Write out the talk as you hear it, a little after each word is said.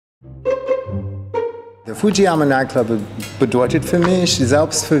Der FUJIAMA Nightclub bedeutet für mich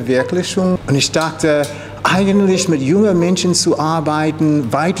Selbstverwirklichung. Und ich dachte, eigentlich mit jungen Menschen zu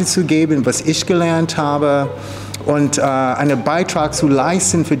arbeiten, weiterzugeben, was ich gelernt habe und einen Beitrag zu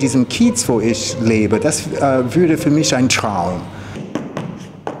leisten für diesen Kiez, wo ich lebe, das würde für mich ein Traum.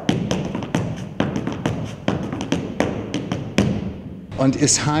 Und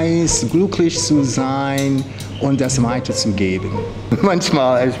es heißt, glücklich zu sein und das weiterzugeben.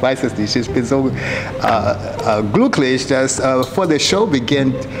 Manchmal, ich weiß es nicht, ich bin so glücklich, dass vor der Show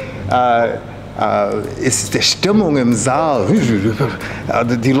beginnt, ist die Stimmung im Saal.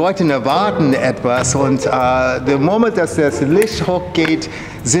 Die Leute erwarten etwas und der Moment, dass das Licht hochgeht,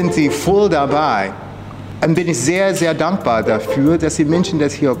 sind sie voll dabei. Und bin ich sehr, sehr dankbar dafür, dass die Menschen, die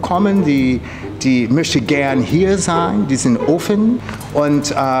hier kommen, die möchten gern hier sein, die sind offen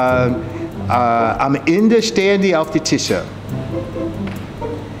und am Ende stehen die auf die Tische.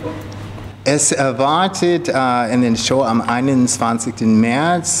 Es erwartet in der Show am 21.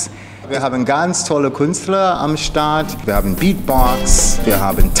 März. Wir haben ganz tolle Künstler am Start. Wir haben Beatbox, wir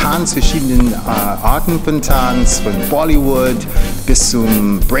haben Tanz, verschiedene Arten von Tanz, von Bollywood bis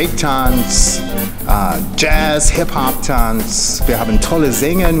zum Breaktanz, Jazz, Hip-Hop-Tanz. Wir haben tolle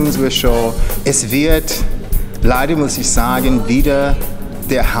Sänger in unserer Show. Es wird, leider muss ich sagen, wieder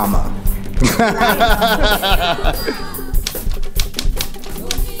der Hammer.